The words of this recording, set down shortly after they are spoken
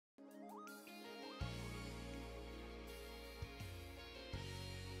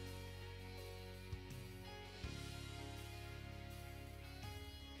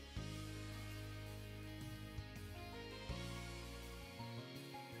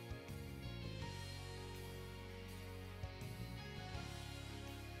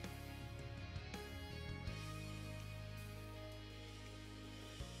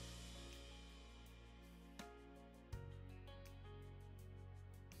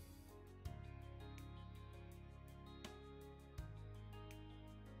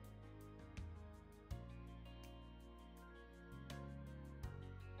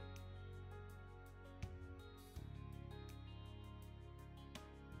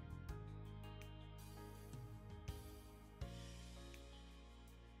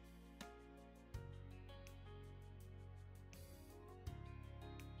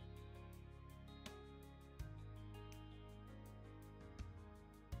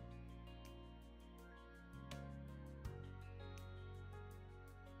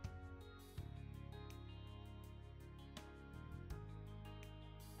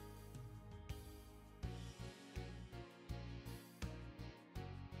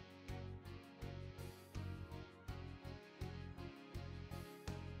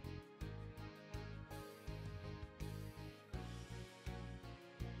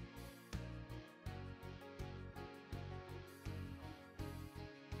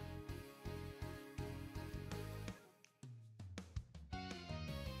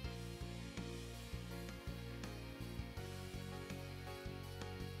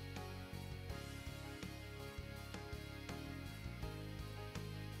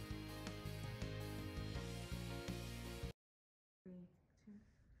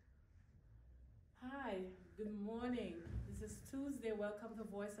Good morning. This is Tuesday. Welcome to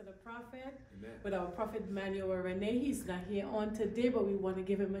Voice of the Prophet. Amen. With our Prophet Manuel Renee. He's not here on today, but we want to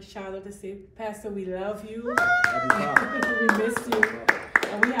give him a shout out to say, Pastor, we love you. We miss you.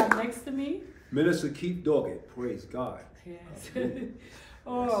 And we have next to me Minister Keith Doggett. Praise God. Yes.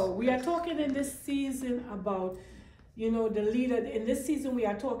 Oh, we are talking in this season about, the leader. In this season, we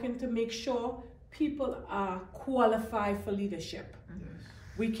are talking to make sure people are qualified for leadership. Yes.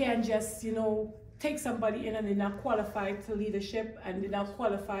 We can't just, take somebody in and they're not qualified to leadership and they're not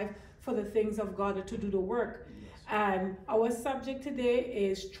qualified for the things of God or to do the work. Yes. And our subject today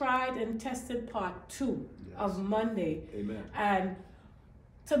is Tried and Tested Part 2 of Monday. Amen. And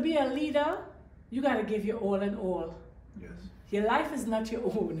to be a leader, you got to give your all in all. Yes. Your life is not your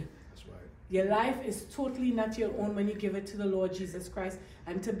own. That's right. Your life is totally not your own when you give it to the Lord Jesus Christ.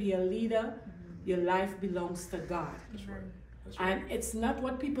 And to be a leader, your life belongs to God. That's right. That's right. And it's not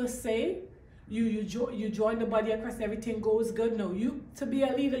what people say. You join the body of Christ, everything goes good. No, to be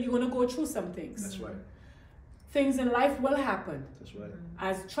a leader, you're going to go through some things. That's right. Things in life will happen. That's right.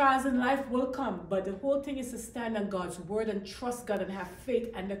 As trials in life will come. But the whole thing is to stand on God's word and trust God and have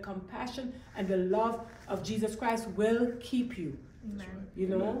faith, and the compassion and the love of Jesus Christ will keep you. That's right. You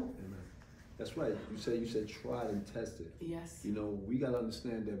know? Amen. That's right. You said tried and tested. Yes. We got to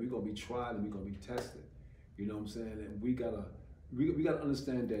understand that we're going to be tried and we're going to be tested. You know what I'm saying? And we got to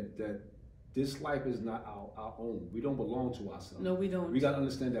understand that this life is not our own. We don't belong to ourselves. No, we don't. We got to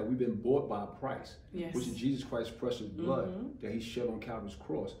understand that we've been bought by a price, Yes. which is Jesus Christ's precious blood that he shed on Calvary's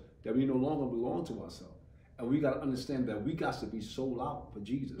cross, that we no longer belong to ourselves. And we got to understand that we got to be sold out for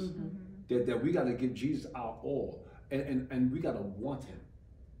Jesus, that we got to give Jesus our all, and we got to want him.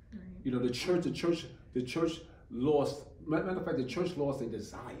 Right. The church lost, matter of fact, the church lost a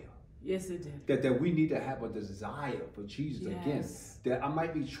desire. Yes, it did. That we need to have a desire for Jesus again. Yes. That I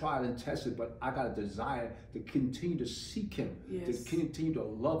might be tried and tested, but I got a desire to continue to seek him, to continue to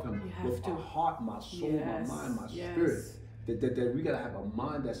love him with my heart, my soul, my mind, my spirit. That we got to have a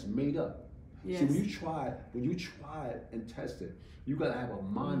mind that's made up. Yes. See, when you try and test it, you got to have a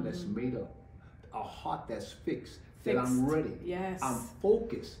mind that's made up, a heart that's fixed. That I'm ready. Yes. I'm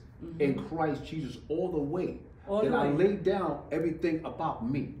focused in Christ Jesus all the way. All then the I way. lay down everything about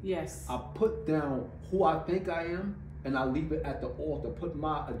me. Yes. I put down who I think I am, and I leave it at the altar. Put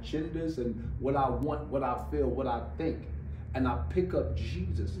my agendas and what I want, what I feel, what I think, and I pick up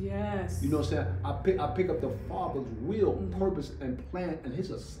Jesus. Yes. You know what I'm saying? I pick up the Father's will, purpose, and plan, and his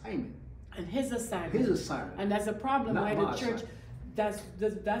assignment. And his assignment. His assignment. And that's a problem Not why my the church.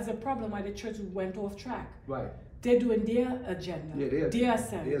 assignment. That's a problem why the church went off track. Right. They're doing their agenda, Yeah, their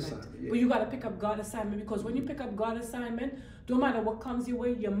assignment. Their assignment, yeah. But you got to pick up God's assignment, because when you pick up God's assignment, no matter what comes your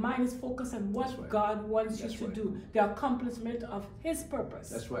way, your mind is focused on what God wants you to do, the accomplishment of his purpose.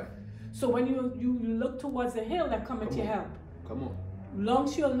 That's right. So when you look towards the hill that cometh to help, Come on. long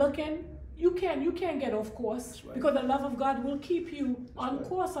as you're looking, you can't get off course, right. because the love of God will keep you on right.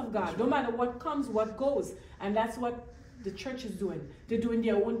 course of God, That's no right. matter what comes, what goes. And that's what the church is doing. They're doing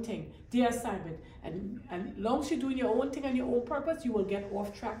their own thing, their assignment. And long as you're doing your own thing and your own purpose, you will get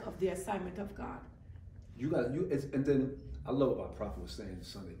off track of the assignment of God. And then I love what our prophet was saying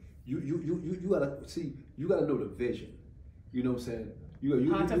Sunday. You gotta know the vision. You know what I'm saying?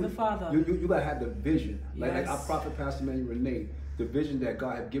 Heart of the Father. You gotta have the vision. Like Yes. our prophet, Pastor Manuel Renee, the vision that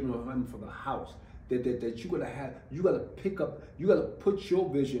God had given him for the house. That you gotta pick up, you gotta put your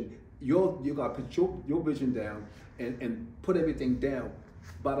vision, you gotta put your vision down and put everything down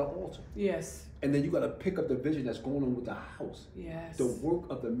by the altar. Yes. And then you got to pick up the vision that's going on with the house. Yes. The work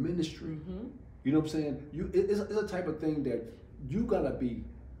of the ministry. You know what I'm saying? It's a type of thing that you got to be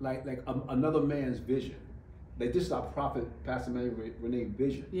like another man's vision. Like this is our prophet, Pastor Manuel Renee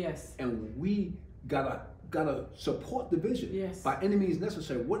vision. Yes. And we gotta support the vision. Yes. By any means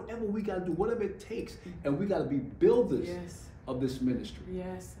necessary. Whatever we gotta do, whatever it takes. And we gotta be builders of this ministry.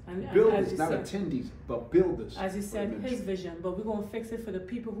 Yes. And Builders, as you not said, attendees, but builders. as you said, his vision, but we're going to fix it for the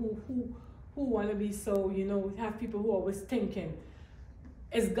people who want to be so, have people who are always thinking.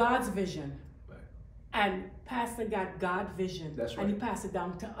 It's God's vision. Right. And Pastor got God's vision. That's right. And he passed it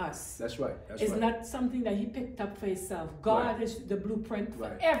down to us. That's right. It's not something that he picked up for himself. God is the blueprint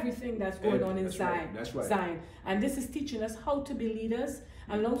for everything that's going on in Zion. That's right. Zion. And this is teaching us how to be leaders.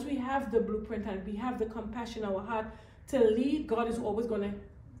 And long as we have the blueprint and we have the compassion in our heart to lead, God is always going to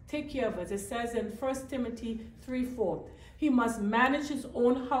take care of us. It says in 1 Timothy 3:4, he must manage his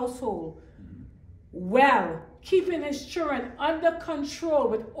own household well, keeping his children under control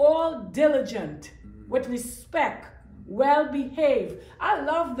with all diligence, with respect, well behaved. I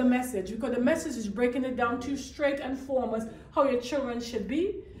love the message, because the message is breaking it down to you straight and foremost how your children should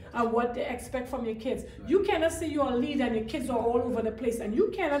be. and what they expect from your kids. You cannot say you're a leader and your kids are all over the place, and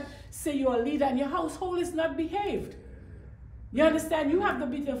you cannot say you're a leader and your household is not behaved. You understand? You have to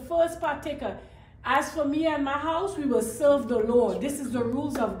be the first partaker. As for me and my house, we will serve the Lord. This is the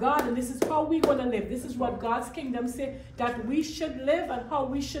rules of God, and this is how we're going to live. This is what God's kingdom says that we should live and how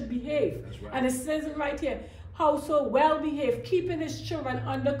we should behave. Right. And it says it right here. Household well behaved, keeping his children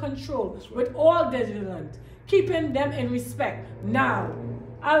under control with all diligence, keeping them in respect. Now,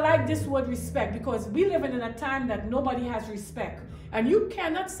 I like this word respect because we live in a time that nobody has respect. And you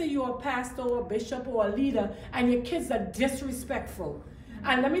cannot say you're a pastor or a bishop or a leader and your kids are disrespectful.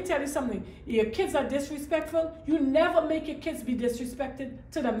 And let me tell you something, your kids are disrespectful, you never make your kids be disrespected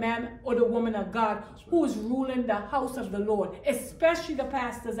to the man or the woman of God who is ruling the house of the Lord, especially the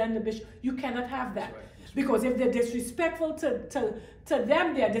pastors and the bishops. You cannot have that. Because if they're disrespectful to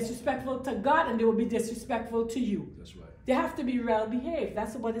them, they're disrespectful to God, and they will be disrespectful to you. That's right. They have to be well behaved.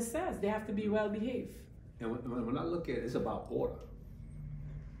 That's what it says. They have to be well behaved. And when I look at it, it's about order.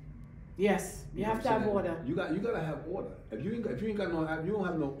 Yes, you have to have order. You got to have order. If you don't have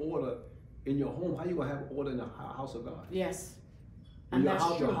no order in your home, how you gonna have order in the house of God? Yes, and your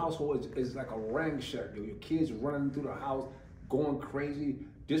household is like a ramshackle. Your kids running through the house, going crazy,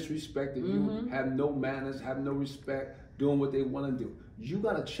 disrespecting you, have no manners, have no respect, doing what they want to do. You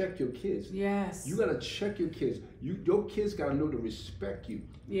gotta check your kids. Yes. You gotta check your kids. Your kids gotta know to respect you.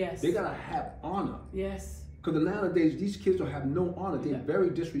 Yes. They gotta have honor. Yes. Because nowadays, these kids don't have no honor. They're very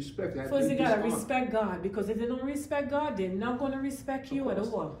disrespectful. First, they got to respect God. Because if they don't respect God, they're not going to respect you at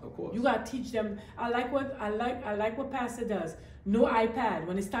all. Of course. You got to teach them. I like what Pastor does. No iPad.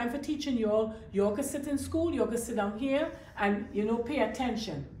 When it's time for teaching, you all can sit in school. You all can sit down here and, pay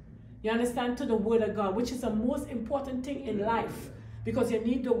attention. You understand? To the word of God, which is the most important thing in life. Because you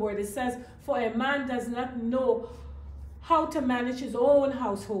need the word. It says, for a man does not know how to manage his own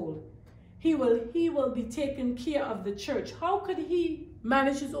household, he will be taking care of the church. How could he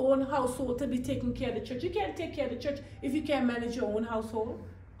manage his own household to be taking care of the church? You can't take care of the church if you can't manage your own household.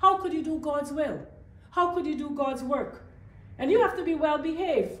 How could you do God's will? How could you do God's work? And you have to be well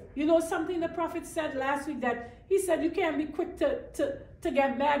behaved. You know something the prophet said last week, that he said you can't be quick to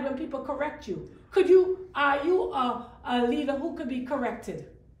get mad when people correct you. Are you a leader who could be corrected?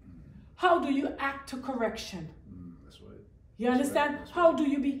 How do you act to correction? You understand? That's right. How do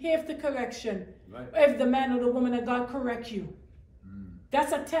you behave to correction? Right. If the man or the woman of God correct you.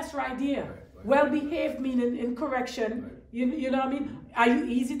 That's a test right there. Right. Well behaved meaning in correction. Right. You know what I mean? Are you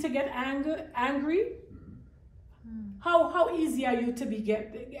easy to get angry? How easy are you to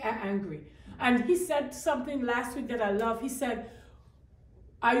get angry? And he said something last week that I love. He said,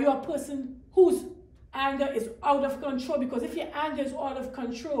 are you a person whose anger is out of control? Because if your anger is out of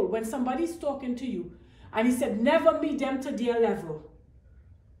control, when somebody's talking to you, and he said, never meet them to their level.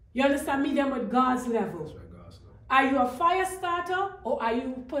 You understand? Meet them with God's level. That's right, God's level. Are you a fire starter, or are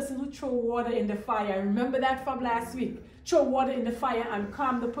you a person who throw water in the fire? Remember that from last week. Throw water in the fire and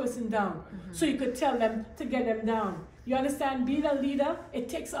calm the person down. So you could tell them to get them down. You understand? Being a leader, it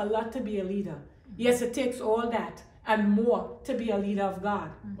takes a lot to be a leader. Yes, it takes all that and more to be a leader of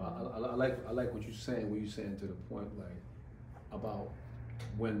God. Well, I like what you're saying. What you're saying to the point, like, about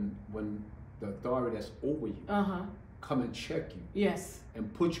when the authority that's over you come and check you. Yes.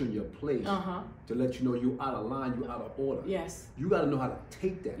 And put you in your place to let you know you're out of line, you're out of order. Yes. You got to know how to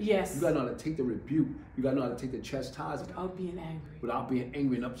take that. Yes. You got to know how to take the rebuke. You got to know how to take the chastisement. Without being angry. Without being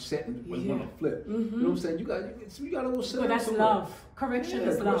angry and upset and want to flip. You know what I'm saying? You got to go sit down. But that's love. Correction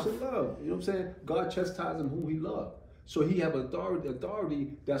is love. You know what I'm saying? God chastising who he loved. So he have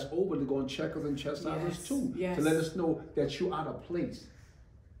authority that's over to go and check us and chastise us too. Yes. To let us know that you're out of place.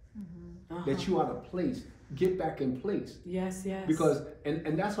 That you're out of place. Get back in place. Yes, yes. Because,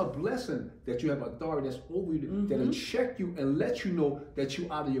 and that's a blessing that you have authority that's over you, that'll check you and let you know that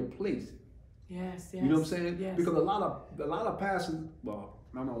you're out of your place. Yes, yes. You know what I'm saying? Yes. Because a lot of pastors, well,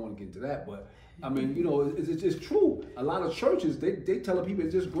 I don't want to get into that, but I mean, it's true. A lot of churches, they tell people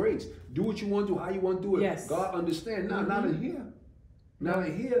it's just grace. Do what you want to do, how you want to do it. Yes. God understand. Not in here. Not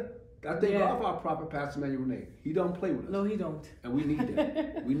in here. I thank God for our prophet, Pastor Manuel Renee. He don't play with us. No, he don't. And we need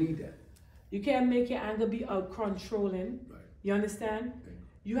that. We need that. You can't make your anger be out controlling. Right. You understand?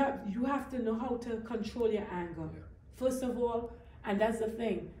 You have to know how to control your anger. Yeah. First of all, and that's the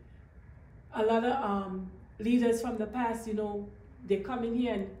thing. A lot of leaders from the past, they come in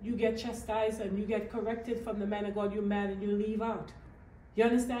here and you get chastised and you get corrected from the man of God, you're mad and you leave out. You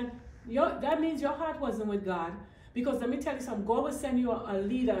understand? That means your heart wasn't with God. Because let me tell you something, God will send you a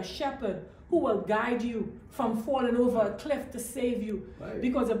leader, a shepherd, who will guide you from falling over a cliff to save you. Right.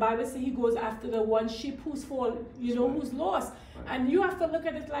 Because the Bible says he goes after the one sheep who's fallen, you know, who's lost. Right. And you have to look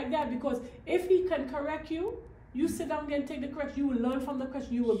at it like that, because if he can correct you, you sit down there and take the correction, you will learn from the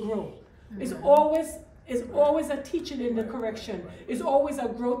correction, you will grow. It's always a teaching in the correction. It's always a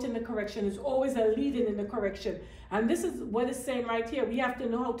growth in the correction. It's always a leading in the correction. And this is what it's saying right here. We have to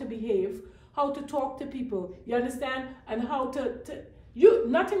know how to behave, how to talk to people. You understand? And how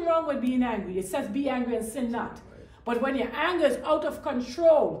nothing wrong with being angry. It says be angry and sin not. But when your anger is out of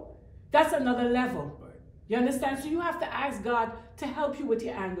control, that's another level. You understand? So you have to ask God to help you with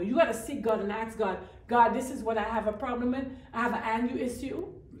your anger. You got to seek God and ask God, God, this is what I have a problem with. I have an anger issue.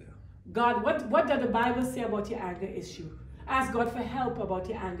 God, what does the Bible say about your anger issue? Ask God for help about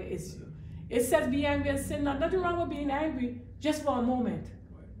your anger issue. It says be angry and sin not. Nothing wrong with being angry just for a moment.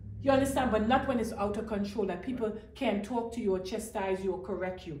 You understand? But not when it's out of control, that people can't talk to you or chastise you or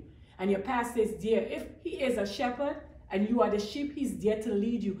correct you. And your pastor is there. If he is a shepherd and you are the sheep, he's there to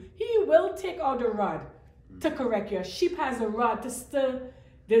lead you. He will take out the rod to correct you. A sheep has a rod to still,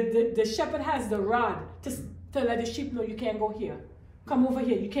 the shepherd has the rod to let the sheep know you can't go here. Come over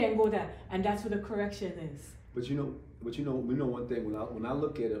here, you can't go there. And that's what the correction is. But we know one thing, when I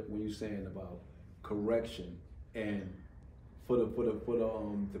look at it, when you're saying about correction and for the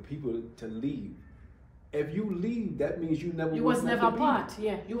people to leave, if you leave, that means you never was never a part.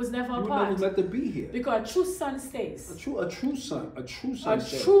 Yeah, you was never a part. You never meant to be here. Because a true son stays. A true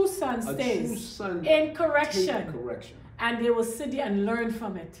son stays in correction. And they will sit there and learn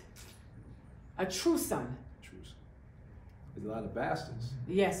from it. A true son. There's a lot of bastards.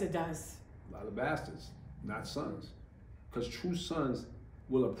 Yes, it does. A lot of bastards, not sons. Because true sons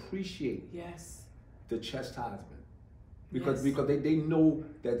will appreciate the chastisement. Because they know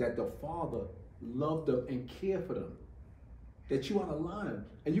that the Father loved them and cared for them. That you are alive.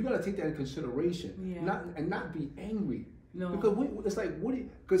 And you got to take that in consideration. Yeah. Not be angry. No. Because it's like,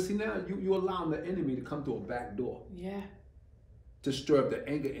 because see now you allow the enemy to come through a back door. Yeah. To stir up the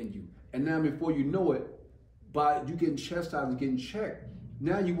anger in you. And now before you know it, by you getting chastised and getting checked,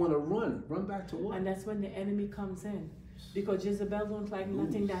 now you want to run back to what? And that's when the enemy comes in, because Jezebel don't like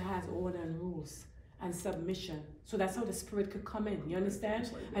nothing that has order and rules and submission. So that's how the spirit could come in. You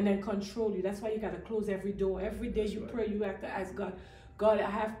understand? And then control you. That's why you got to close every door. Every day you pray, you have to ask God, God, I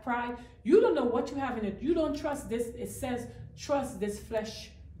have pride. You don't know what you have in it. You don't trust this. It says, trust this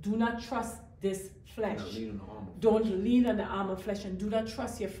flesh. Do not trust this flesh. Don't lean on the arm of flesh, and do not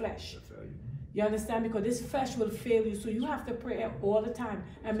trust your flesh. You understand? Because this flesh will fail you. So you have to pray all the time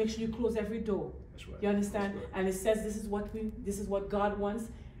and make sure you close every door. That's right. You understand? Right. And it says this is what God wants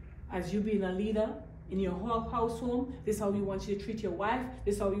as you being a leader in your whole household. This is how He wants you to treat your wife.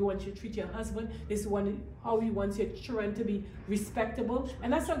 This is how He wants you to treat your husband. This is how He wants your children to be respectable.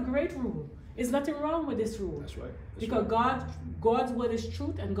 And that's a great rule. There's nothing wrong with this rule. That's right. Because God's word is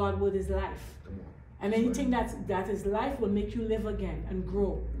truth and God's word is life. Come on. And anything that is life will make you live again and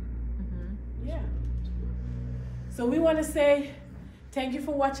grow. Yeah. So we want to say thank you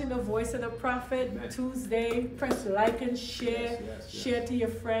for watching The Voice of the Prophet Tuesday. Press like and share. Share to your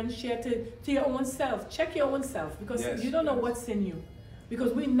friends. Share to your own self. Check your own self, because you don't know what's in you.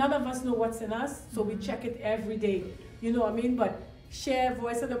 Because none of us know what's in us, so we check it every day. You know what I mean? But share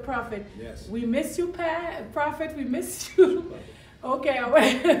Voice of the Prophet. Yes. We miss you, Prophet. We miss you. Okay,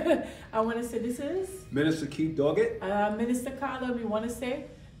 I want to say this is Minister Keith Doggett. Minister Carla. We want to say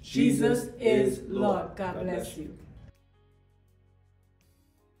Jesus is Lord. God bless you.